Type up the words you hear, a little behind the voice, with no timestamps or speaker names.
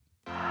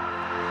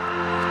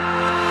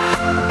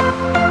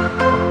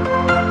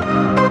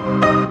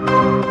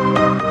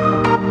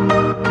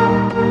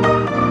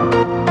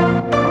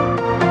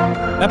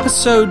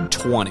Episode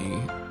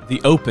 20, the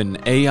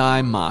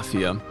OpenAI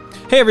Mafia.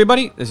 Hey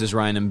everybody, this is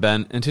Ryan and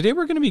Ben, and today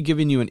we're going to be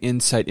giving you an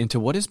insight into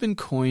what has been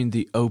coined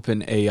the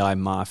OpenAI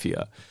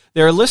Mafia.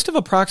 They're a list of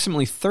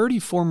approximately 30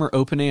 former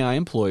OpenAI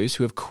employees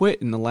who have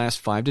quit in the last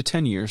 5 to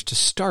 10 years to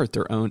start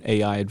their own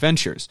AI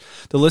adventures.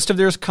 The list of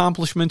their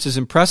accomplishments is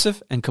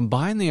impressive, and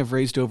combined they have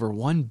raised over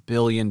 $1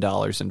 billion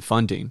in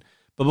funding.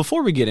 But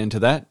before we get into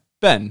that,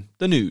 Ben,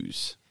 the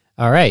news.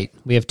 All right,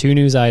 we have two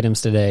news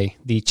items today.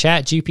 The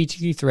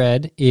ChatGPT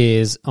thread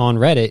is on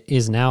Reddit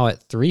is now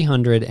at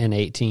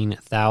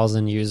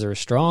 318,000 users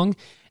strong,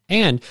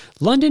 and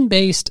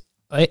London-based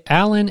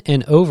Allen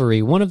and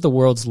Overy, one of the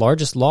world's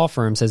largest law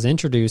firms, has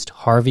introduced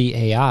Harvey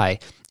AI.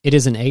 It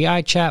is an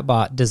AI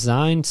chatbot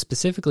designed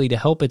specifically to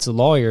help its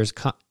lawyers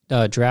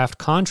draft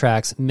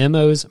contracts,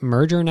 memos,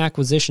 merger and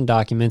acquisition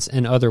documents,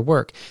 and other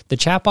work. The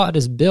chatbot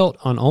is built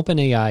on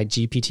OpenAI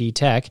GPT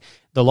tech.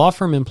 The law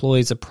firm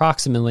employs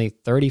approximately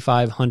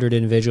 3,500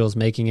 individuals,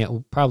 making it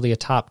probably a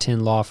top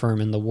 10 law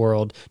firm in the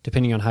world,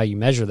 depending on how you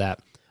measure that.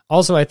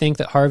 Also, I think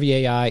that Harvey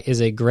AI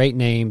is a great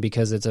name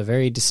because it's a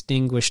very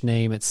distinguished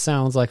name. It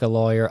sounds like a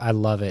lawyer. I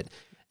love it.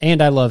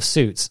 And I love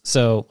Suits.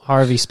 So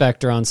Harvey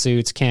Specter on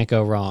Suits, can't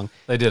go wrong.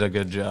 They did a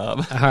good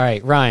job. All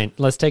right, Ryan,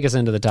 let's take us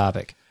into the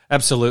topic.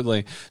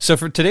 Absolutely. So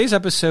for today's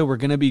episode, we're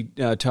going to be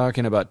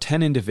talking about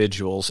 10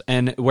 individuals,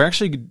 and we're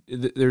actually,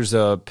 there's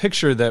a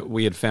picture that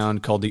we had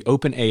found called the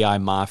OpenAI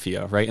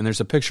Mafia, right? And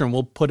there's a picture, and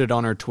we'll put it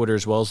on our Twitter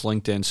as well as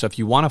LinkedIn. So if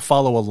you want to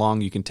follow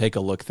along, you can take a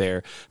look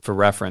there for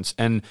reference.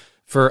 And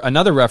for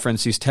another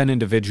reference, these 10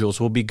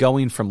 individuals will be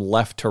going from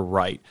left to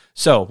right.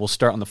 So we'll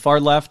start on the far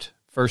left.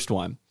 First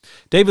one.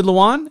 David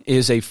Luan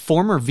is a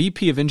former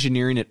VP of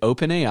engineering at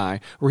OpenAI,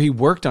 where he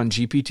worked on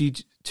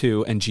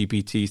GPT-2 and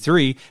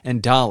GPT-3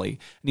 and DALL-E.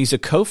 And he's a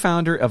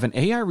co-founder of an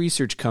AI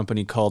research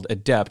company called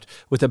Adept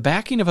with a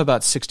backing of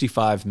about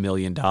 $65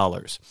 million.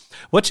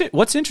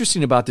 What's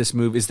interesting about this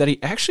move is that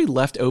he actually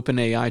left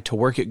OpenAI to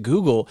work at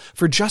Google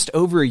for just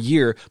over a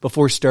year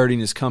before starting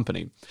his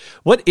company.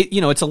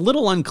 It's a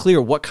little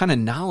unclear what kind of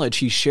knowledge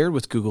he shared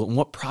with Google and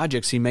what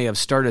projects he may have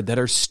started that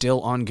are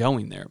still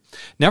ongoing there.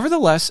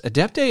 Nevertheless,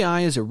 Adept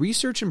AI is a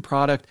research and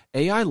product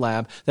AI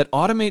lab that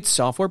automates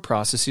software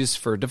processes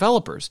for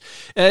developers.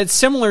 It's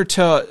similar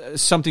to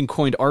something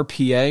coined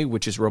RPA,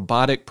 which is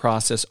robotic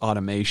process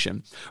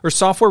automation, or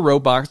software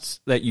robots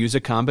that use a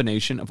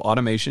combination of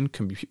automation,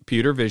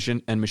 computer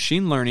vision, and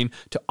machine learning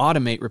to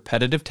automate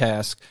repetitive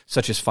tasks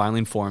such as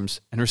filing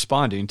forms and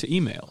responding to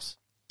emails.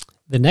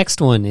 The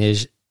next one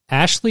is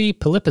Ashley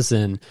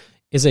Pilipazin,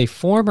 is a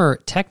former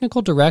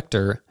technical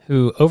director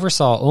who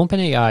oversaw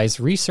OpenAI's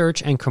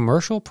research and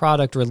commercial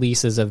product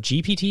releases of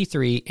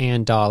GPT-3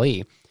 and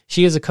DALL-E.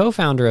 She is a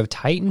co-founder of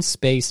Titan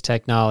Space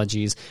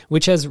Technologies,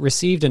 which has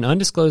received an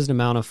undisclosed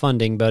amount of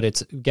funding, but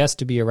it's guessed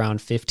to be around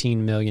 $15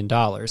 million.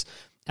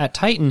 At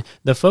Titan,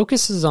 the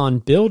focus is on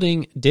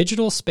building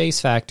digital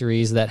space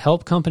factories that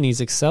help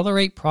companies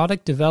accelerate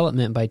product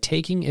development by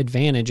taking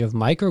advantage of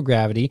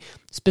microgravity,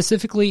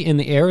 specifically in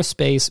the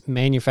aerospace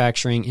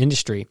manufacturing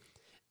industry.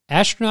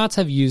 Astronauts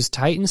have used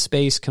Titan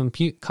Space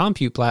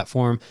compute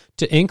platform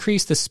to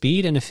increase the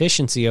speed and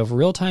efficiency of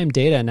real-time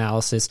data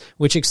analysis,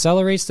 which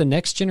accelerates the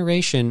next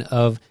generation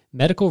of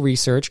medical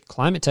research,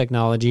 climate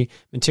technology,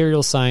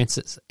 material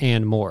sciences,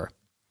 and more.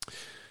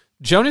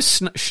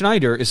 Jonas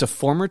Schneider is a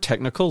former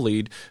technical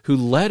lead who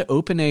led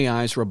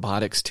OpenAI's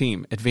robotics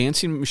team,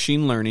 advancing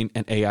machine learning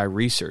and AI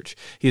research.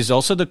 He is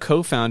also the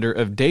co-founder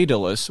of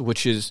Daedalus,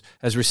 which has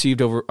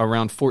received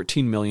around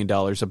 $14 million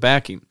of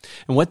backing.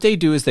 And what they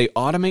do is they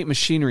automate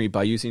machinery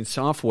by using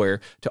software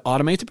to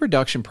automate the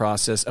production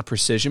process of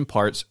precision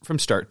parts from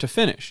start to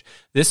finish.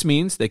 This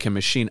means they can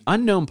machine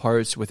unknown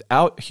parts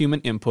without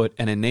human input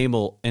and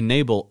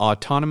enable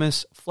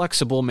autonomous,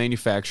 flexible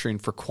manufacturing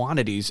for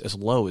quantities as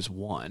low as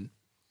 1.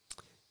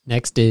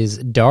 Next is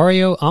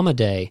Dario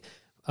Amodei,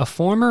 a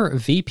former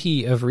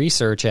VP of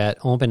research at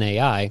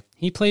OpenAI.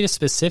 He played a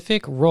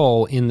specific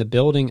role in the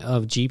building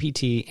of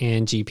GPT-2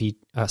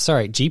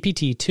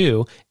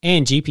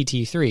 and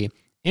GPT-3.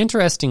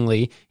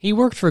 Interestingly, he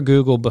worked for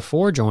Google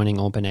before joining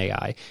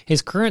OpenAI.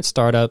 His current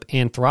startup,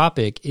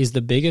 Anthropic, is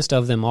the biggest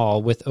of them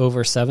all with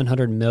over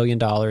 $700 million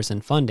in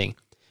funding.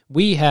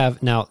 We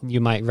have, now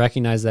you might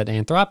recognize that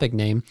Anthropic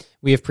name,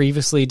 we have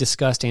previously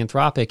discussed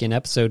Anthropic in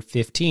episode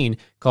 15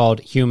 called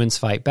Humans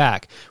Fight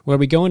Back, where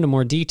we go into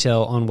more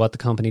detail on what the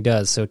company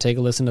does. So take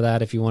a listen to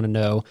that if you want to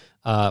know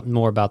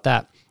more about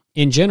that.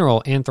 In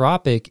general,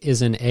 Anthropic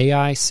is an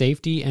AI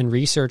safety and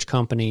research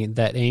company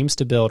that aims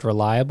to build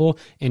reliable,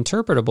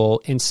 interpretable,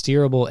 and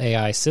steerable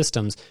AI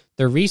systems.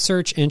 Their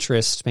research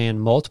interests span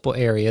multiple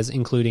areas,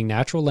 including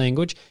natural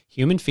language,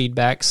 human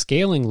feedback,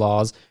 scaling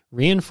laws,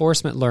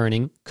 reinforcement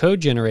learning, code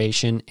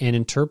generation, and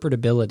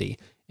interpretability.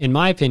 In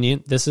my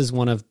opinion, this is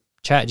one of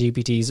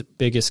ChatGPT's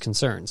biggest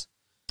concerns.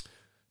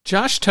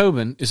 Josh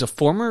Tobin is a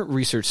former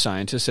research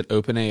scientist at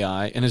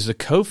OpenAI and is the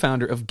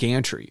co-founder of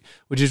Gantry,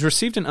 which has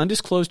received an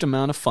undisclosed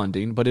amount of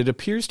funding, but it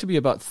appears to be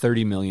about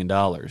 $30 million.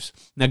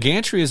 Now,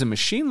 Gantry is a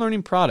machine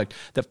learning product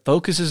that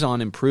focuses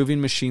on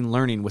improving machine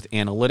learning with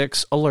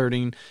analytics,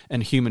 alerting,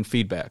 and human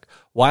feedback.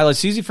 While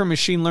it's easy for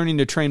machine learning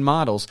to train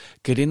models,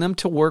 getting them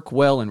to work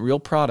well in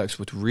real products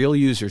with real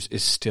users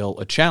is still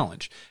a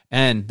challenge,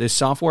 and this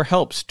software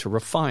helps to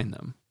refine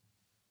them.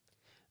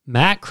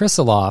 Matt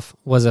Krisiloff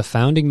was a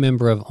founding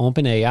member of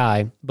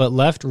OpenAI, but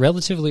left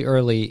relatively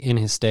early in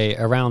his stay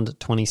around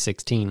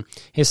 2016.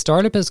 His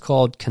startup is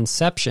called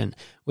Conception,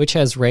 which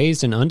has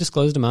raised an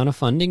undisclosed amount of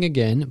funding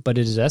again, but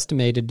it is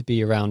estimated to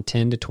be around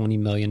 $10 to $20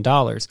 million.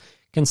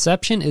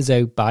 Conception is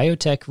a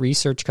biotech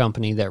research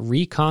company that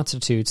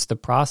reconstitutes the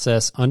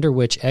process under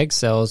which egg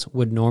cells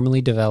would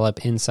normally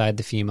develop inside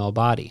the female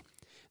body.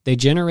 They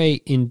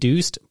generate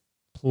induced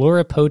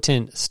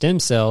pluripotent stem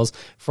cells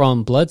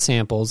from blood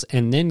samples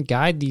and then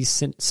guide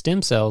these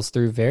stem cells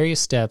through various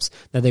steps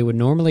that they would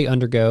normally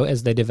undergo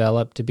as they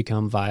develop to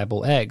become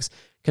viable eggs.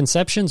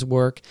 Conception's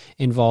work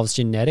involves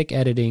genetic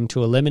editing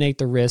to eliminate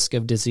the risk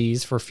of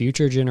disease for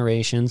future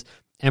generations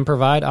and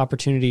provide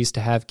opportunities to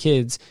have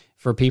kids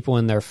for people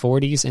in their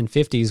 40s and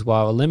 50s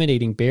while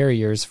eliminating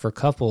barriers for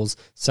couples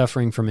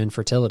suffering from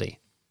infertility.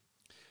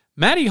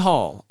 Maddie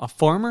Hall, a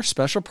former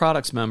special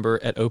products member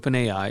at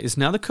OpenAI, is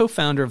now the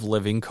co-founder of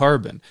Living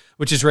Carbon,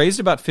 which has raised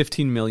about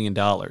 $15 million.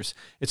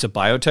 It's a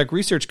biotech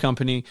research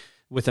company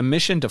with a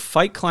mission to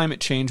fight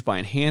climate change by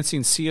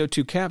enhancing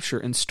CO2 capture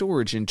and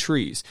storage in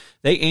trees.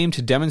 They aim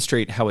to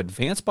demonstrate how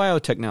advanced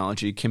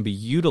biotechnology can be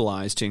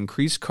utilized to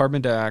increase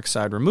carbon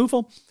dioxide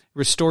removal,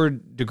 restore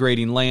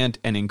degrading land,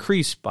 and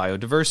increase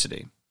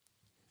biodiversity.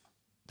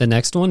 The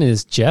next one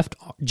is Jeff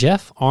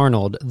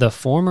Arnold, the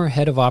former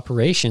head of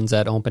operations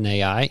at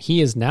OpenAI.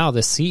 He is now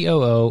the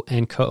COO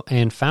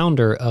and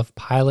founder of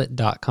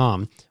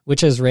Pilot.com, which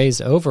has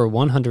raised over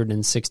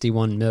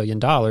 $161 million,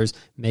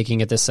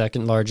 making it the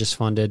second largest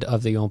funded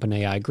of the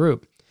OpenAI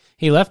group.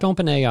 He left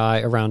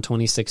OpenAI around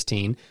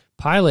 2016.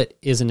 Pilot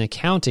is an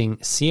accounting,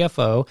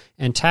 CFO,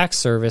 and tax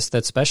service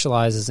that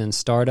specializes in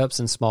startups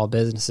and small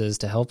businesses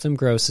to help them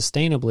grow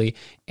sustainably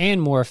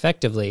and more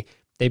effectively.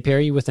 They pair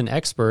you with an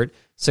expert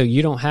so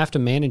you don't have to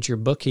manage your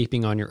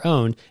bookkeeping on your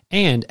own,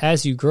 and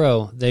as you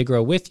grow, they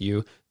grow with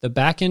you. The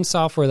back-end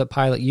software that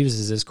Pilot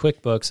uses is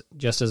QuickBooks,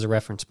 just as a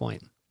reference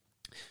point.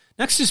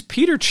 Next is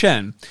Peter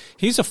Chen.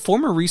 He's a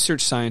former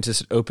research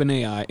scientist at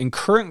OpenAI and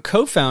current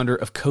co-founder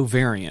of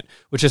Covariant,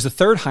 which is the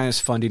third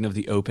highest funding of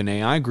the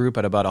OpenAI group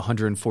at about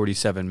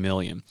 $147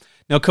 million.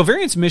 Now,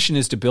 Covariant's mission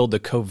is to build the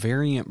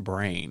Covariant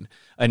Brain,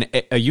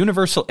 a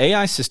universal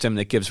AI system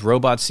that gives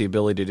robots the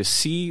ability to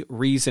see,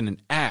 reason,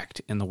 and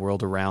act in the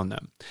world around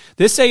them.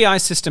 This AI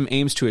system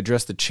aims to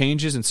address the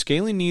changes and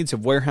scaling needs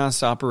of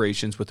warehouse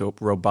operations with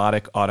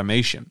robotic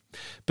automation,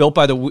 built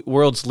by the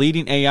world's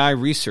leading AI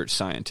research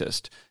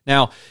scientist.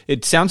 Now,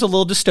 it sounds a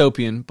little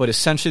dystopian, but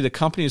essentially the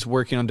company is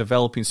working on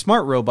developing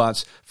smart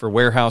robots for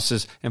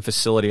warehouses and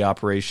facility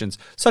operations,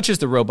 such as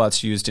the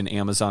robots used in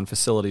Amazon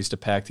facilities to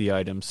pack the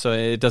items. So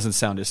it doesn't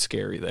sound as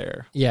scary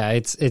there. Yeah,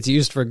 it's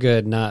used for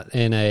good, not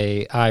in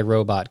a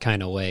iRobot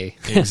kind of way.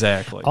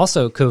 Exactly.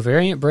 Also,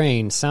 Covariant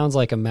Brain sounds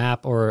like a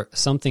map or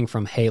something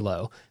from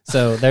Halo.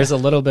 So there's a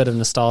little bit of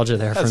nostalgia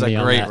there for me on that.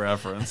 That's a great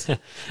reference.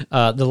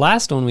 The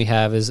last one we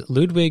have is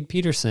Ludwig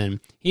Peterson.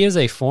 He is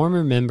a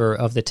former member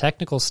of the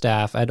technical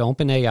staff at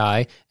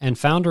OpenAI and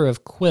founder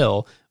of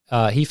Quill.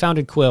 He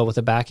founded Quill with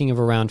a backing of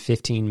around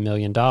 $15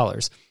 million.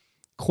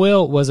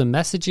 Quill was a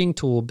messaging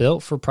tool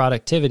built for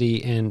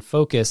productivity and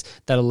focus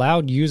that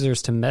allowed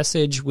users to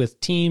message with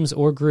teams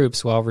or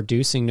groups while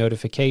reducing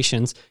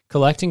notifications,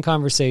 collecting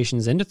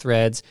conversations into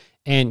threads,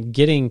 and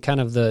getting kind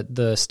of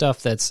the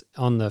stuff that's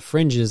on the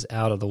fringes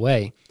out of the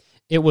way.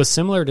 It was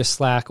similar to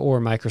Slack or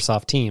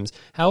Microsoft Teams.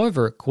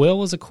 However, Quill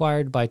was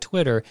acquired by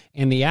Twitter,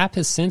 and the app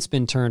has since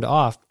been turned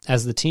off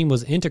as the team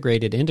was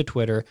integrated into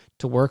Twitter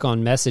to work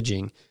on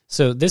messaging.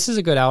 So this is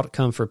a good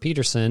outcome for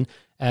Peterson,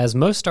 as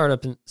most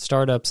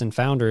startups and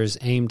founders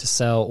aim to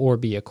sell or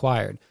be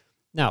acquired.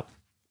 Now,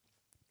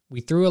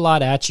 we threw a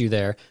lot at you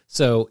there,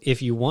 so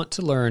if you want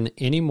to learn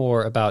any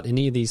more about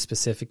any of these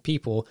specific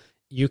people,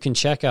 you can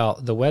check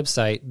out the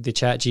website, the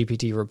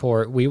ChatGPT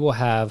report. We will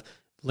have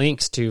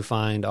links to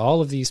find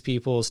all of these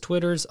people's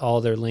Twitters,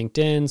 all their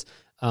LinkedIns,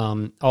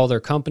 all their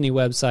company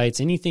websites,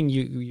 anything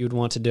you'd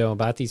want to know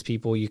about these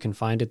people, you can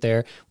find it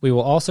there. We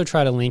will also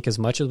try to link as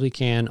much as we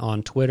can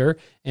on Twitter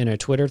in a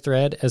Twitter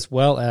thread, as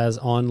well as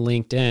on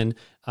LinkedIn,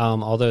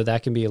 although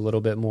that can be a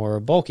little bit more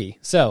bulky.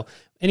 So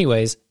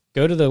anyways,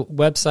 go to the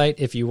website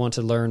if you want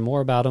to learn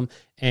more about them.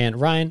 And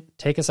Ryan,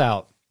 take us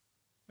out.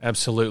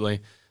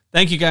 Absolutely.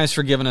 Thank you guys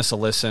for giving us a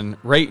listen.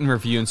 Rate and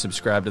review and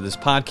subscribe to this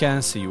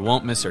podcast so you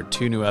won't miss our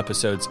 2 new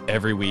episodes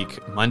every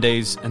week,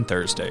 Mondays and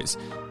Thursdays.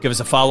 Give us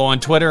a follow on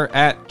Twitter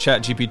at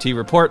ChatGPT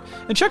Report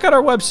and check out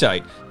our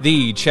website,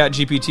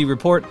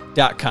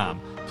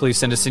 thechatgptreport.com. Please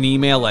send us an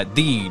email at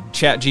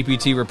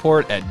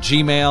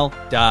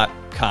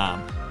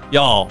thechatgptreport@gmail.com.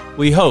 Y'all,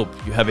 we hope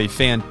you have a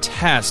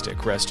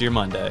fantastic rest of your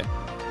Monday.